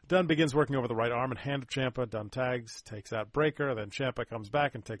 Dunn begins working over the right arm and hand of Ciampa. Dunn tags, takes out Breakker. Then Ciampa comes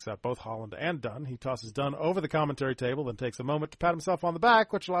back and takes out both Holland and Dunn. He tosses Dunn over the commentary table, then takes a moment to pat himself on the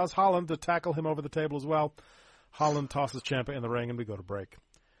back, which allows Holland to tackle him over the table as well. Holland tosses Ciampa in the ring, and we go to break.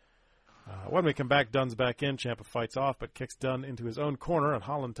 When we come back, Dunn's back in. Ciampa fights off, but kicks Dunn into his own corner, and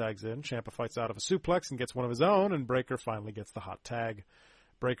Holland tags in. Ciampa fights out of a suplex and gets one of his own, and Breakker finally gets the hot tag.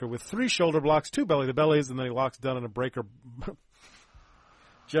 Breakker with 3 shoulder blocks, 2 belly-to-bellies, and then he locks Dunn in a Breakker...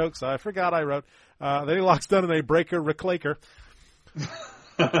 Jokes I forgot I wrote. Then he locks Dunn in a Breakker reclaker.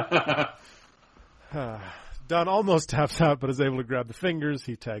 Dunn almost taps out, but is able to grab the fingers.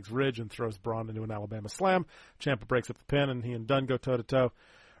 He tags Ridge and throws Braun into an Alabama slam. Ciampa breaks up the pin, and he and Dunn go toe-to-toe.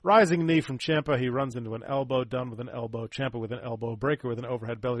 Rising knee from Ciampa. He runs into an elbow. Dunn with an elbow. Ciampa with an elbow. Breakker with an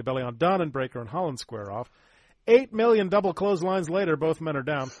overhead belly-to-belly on Dunn, and Breakker and Holland square off. 8 million double clotheslines later, both men are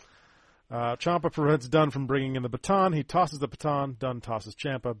down. Ciampa prevents Dunn from bringing in the baton. He tosses the baton. Dunn tosses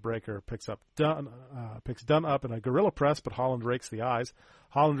Ciampa. Breakker picks Dunn up in a gorilla press, but Holland rakes the eyes.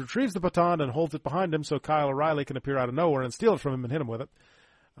 Holland retrieves the baton and holds it behind him so Kyle O'Reilly can appear out of nowhere and steal it from him and hit him with it.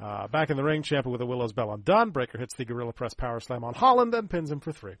 Back in the ring, Ciampa with a Willow's Bell on Dunn. Breakker hits the gorilla press power slam on Holland and pins him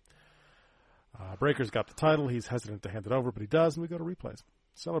for 3. Breakker's got the title. He's hesitant to hand it over, but he does, and we go to replays.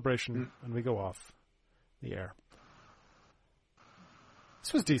 Celebration, and we go off the air.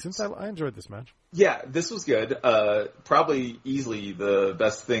 This was decent. I enjoyed this match. Yeah, this was good. Probably easily the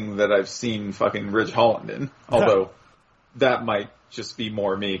best thing that I've seen fucking Ridge Holland in. Although, that might just be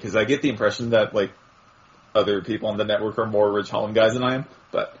more me, because I get the impression that, like, other people on the network are more Ridge Holland guys than I am.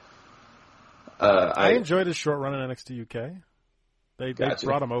 But, I enjoyed his short run in NXT UK. They Gotcha.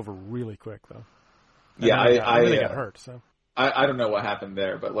 brought him over really quick, though. Yeah, and then he got hurt, so. I don't know what happened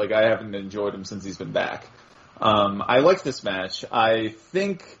there, but, like, I haven't enjoyed him since he's been back. I like this match. I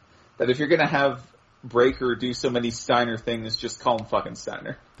think that if you're going to have Breaker do so many Steiner things, just call him fucking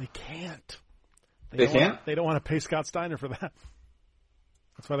Steiner. They can't. They can't? They don't want to pay Scott Steiner for that.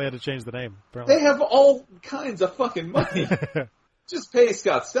 That's why they had to change the name, apparently. They have all kinds of fucking money. Just pay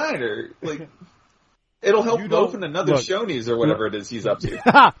Scott Steiner. Like, it'll help him open another Shoney's or whatever it is he's up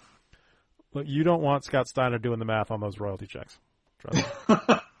to. Look, you don't want Scott Steiner doing the math on those royalty checks. Trust me.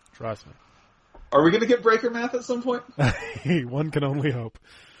 Trust me. Are we going to get Breaker math at some point? One can only hope.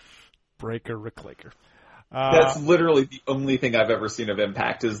 Breaker Reclaker. That's literally the only thing I've ever seen of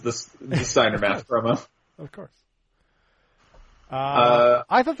Impact is the Steiner math promo. Of course.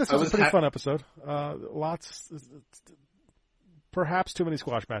 I thought this was a pretty fun episode. Perhaps too many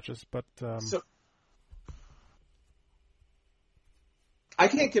squash matches, but so, I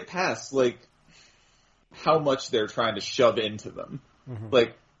can't get past like how much they're trying to shove into them. Mm-hmm.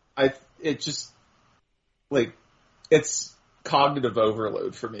 Like it's cognitive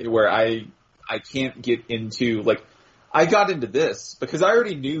overload for me where I can't get into like I got into this because I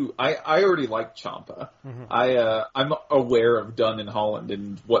already knew I already liked Ciampa. Mm-hmm. I'm aware of Dunn and Holland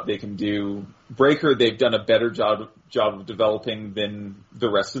and what they can do. Breaker, they've done a better job of developing than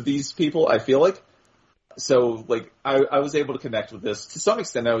the rest of these people, I feel like. So like I was able to connect with this to some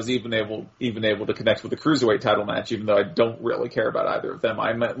extent. I was even able to connect with the Cruiserweight title match, even though I don't really care about either of them.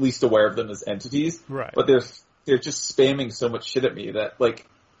 I'm at least aware of them as entities. Right. But they're just spamming so much shit at me that like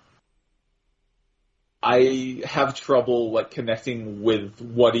I have trouble like connecting with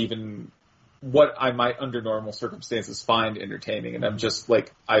what I might under normal circumstances find entertaining, and I'm just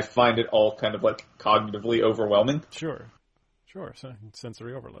like I find it all kind of like cognitively overwhelming. Sure. So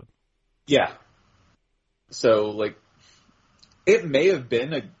sensory overload. Yeah. So like it may have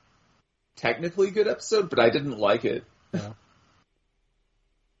been a technically good episode, but I didn't like it. Yeah.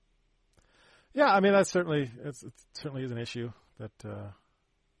 Yeah, I mean, it certainly is an issue that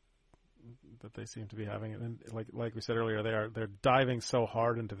they seem to be having, and like we said earlier, they're diving so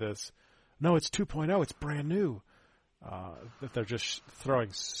hard into this. No, it's 2.0. It's brand new. That they're just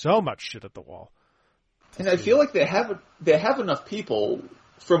throwing so much shit at the wall. And I feel like they have enough people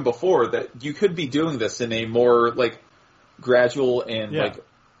from before that you could be doing this in a more like gradual and like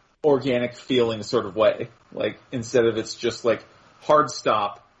organic feeling sort of way. Like instead of it's just like hard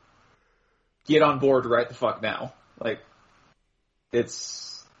stop. Get on board right the fuck now. Like,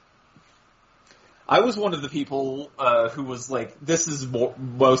 I was one of the people who was like, this is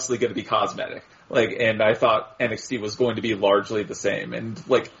mostly going to be cosmetic. Like, and I thought NXT was going to be largely the same. And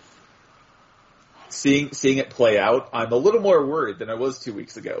like, seeing it play out, I'm a little more worried than I was 2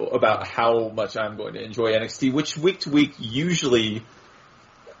 weeks ago about how much I'm going to enjoy NXT, which week to week usually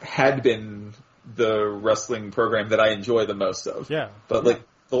had been the wrestling program that I enjoy the most of. Yeah. But like,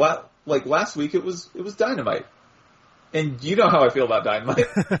 last week it was Dynamite. And you know how I feel about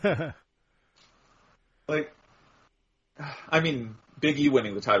Dynamite. Like, I mean, Big E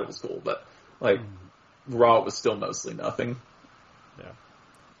winning the title was cool, but, like, Raw was still mostly nothing. Yeah.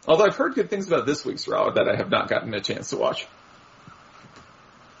 Although I've heard good things about this week's Raw that I have not gotten a chance to watch.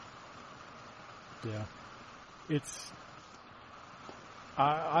 Yeah.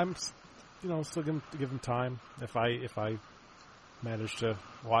 I'm, still going to give them time. If I manage to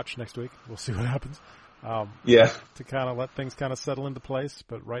watch next week, we'll see what happens. To kind of let things kind of settle into place,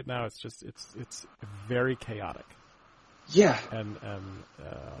 but right now it's very chaotic. Yeah. And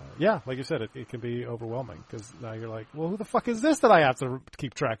like you said, it can be overwhelming because now you're like, well, who the fuck is this that I have to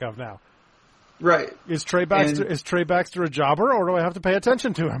keep track of now? Right. Is Trey Baxter a jobber, or do I have to pay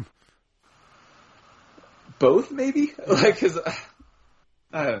attention to him? Both, maybe. Like, cause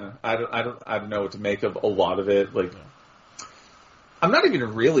I don't know. I don't know what to make of a lot of it. Like, I'm not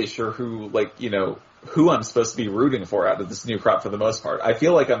even really sure who I'm supposed to be rooting for out of this new crop for the most part. I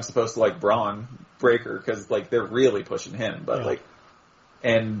feel like I'm supposed to like Braun Breaker because like they're really pushing him, but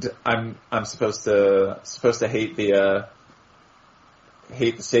and I'm supposed to hate the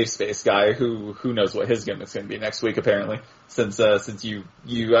safe space guy who knows what his gimmick's going to be next week apparently since you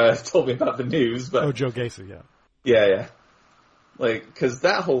told me about the news. But Joe Gacy, yeah, like because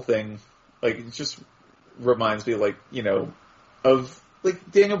that whole thing like it just reminds me like of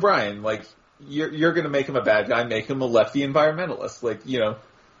like Daniel Bryan like. you're going to make him a bad guy, make him a lefty environmentalist. Like,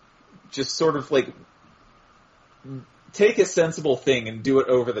 just sort of like take a sensible thing and do it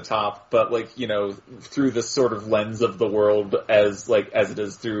over the top, but like, through this sort of lens of the world as it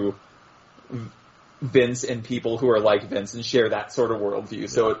is through Vince and people who are like Vince and share that sort of worldview.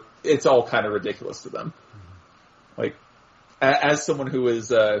 So it's all kind of ridiculous to them. Like, as someone who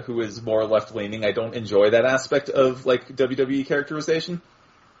is more left leaning, I don't enjoy that aspect of like WWE characterization.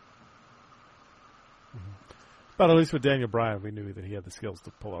 But at least with Daniel Bryan, we knew that he had the skills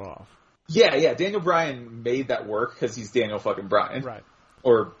to pull it off. Yeah. Daniel Bryan made that work because he's Daniel fucking Bryan. Right.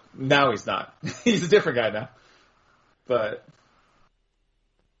 Or now he's not. He's a different guy now. But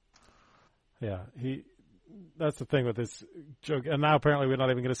yeah, that's the thing with this Joe. And now apparently we're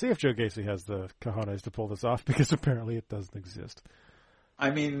not even going to see if Joe Gacy has the cojones to pull this off because apparently it doesn't exist. I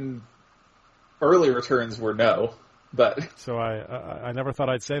mean, early returns were no, but so I never thought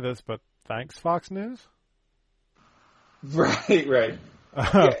I'd say this, but thanks, Fox News. Right. Yeah,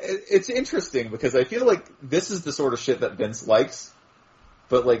 it's interesting because I feel like this is the sort of shit that Vince likes,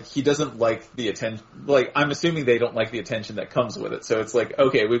 but like he doesn't like the attention. Like, I'm assuming they don't like the attention that comes with it. So it's like,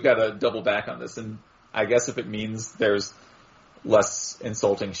 okay, we've got to double back on this. And I guess if it means there's less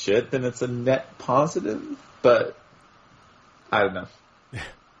insulting shit, then it's a net positive. But I don't know.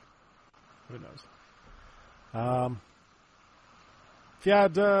 Who knows? If you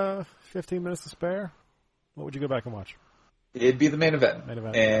had 15 minutes to spare, what would you go back and watch? It'd be the main event.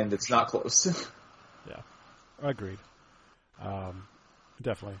 And it's not close. Yeah, agreed.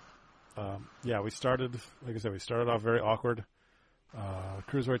 Definitely. Yeah, we started off very awkward.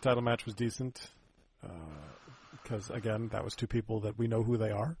 Cruiserweight title match was decent. Because, again, that was two people that we know who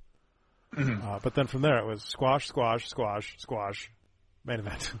they are. Mm-hmm. But then from there, it was squash, main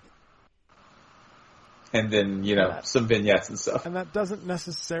event. And then, some vignettes and stuff. And that doesn't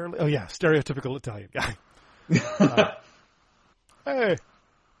necessarily... Oh, yeah, stereotypical Italian guy. Hey,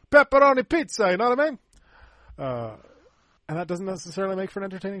 pepperoni pizza, you know what I mean? And that doesn't necessarily make for an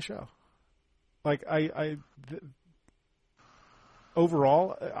entertaining show. Like,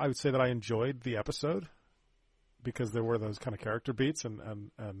 overall, I would say that I enjoyed the episode because there were those kind of character beats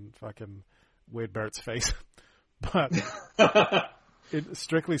and fucking Wade Barrett's face. But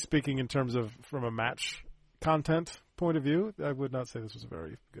strictly speaking, in terms of from a match content point of view, I would not say this was a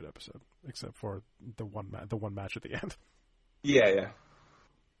very good episode, except for the one match at the end. Yeah.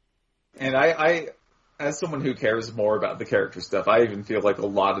 And I, as someone who cares more about the character stuff, I even feel like a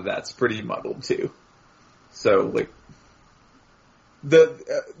lot of that's pretty muddled too. So, like,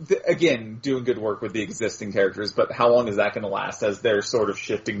 again, doing good work with the existing characters, but how long is that going to last as they're sort of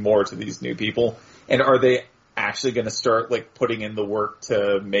shifting more to these new people? And are they actually going to start, like, putting in the work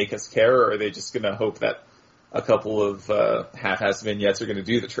to make us care, or are they just going to hope that a couple of half-assed vignettes are going to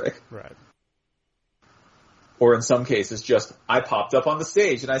do the trick? Right. Or in some cases, just, I popped up on the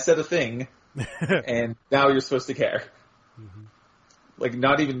stage and I said a thing, and now you're supposed to care. Mm-hmm. Like,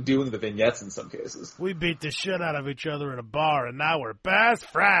 not even doing the vignettes in some cases. We beat the shit out of each other in a bar, and now we're best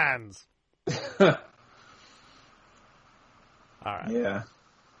friends. All right. Yeah.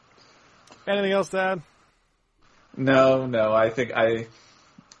 Anything else, Dad? No. I think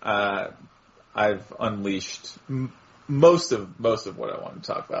I've unleashed most of what I want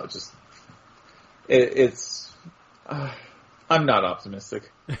to talk about. Just it's I'm not optimistic,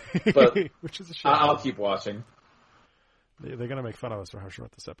 but which is a shame. I'll keep watching. They're going to make fun of us for how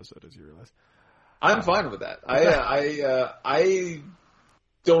short this episode is. You realize? I'm fine with that. I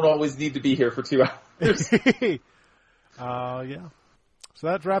don't always need to be here for 2 hours. Yeah. So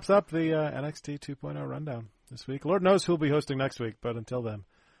that wraps up the NXT 2.0 rundown this week. Lord knows who'll be hosting next week, but until then,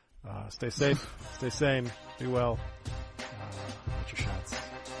 stay safe, stay sane, be well, get your shots.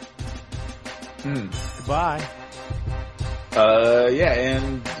 Goodbye. Yeah,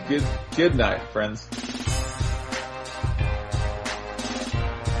 and good night, friends.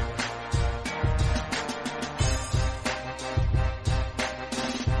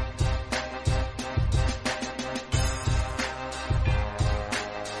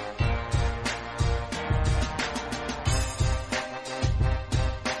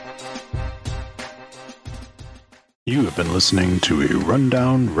 You have been listening to a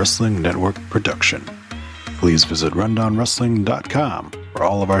Rundown Wrestling Network production. Please visit rundownwrestling.com for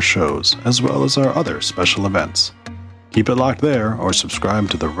all of our shows, as well as our other special events. Keep it locked there, or subscribe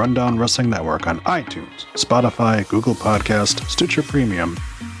to the Rundown Wrestling Network on iTunes, Spotify, Google Podcast, Stitcher Premium,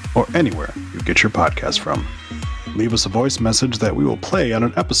 or anywhere you get your podcast from. Leave us a voice message that we will play on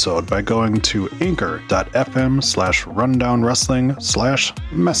an episode by going to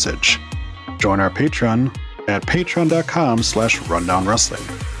anchor.fm/rundownwrestling/message. Join our Patreon at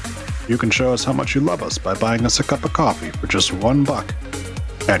patreon.com/rundownwrestling. you can show us how much you love us by buying us a cup of coffee for just $1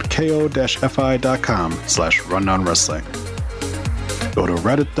 at ko-fi.com/rundownwrestling. Go to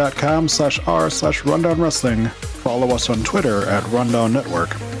reddit.com/r/rundownwrestling. Follow us on Twitter at Rundown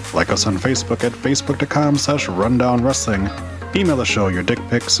Network. Like us on Facebook at facebook.com/rundownwrestling. Email the show your dick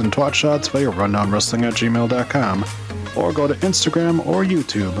pics and twat shots via rundownwrestling@gmail.com. Or go to Instagram or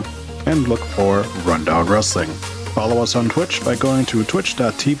YouTube and look for Rundown Wrestling. Follow us on Twitch by going to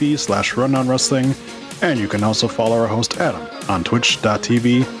twitch.tv/rundownwrestling. And you can also follow our host Adam on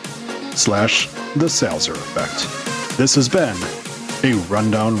twitch.tv/The Salzer Effect. This has been a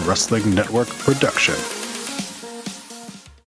Rundown Wrestling Network production.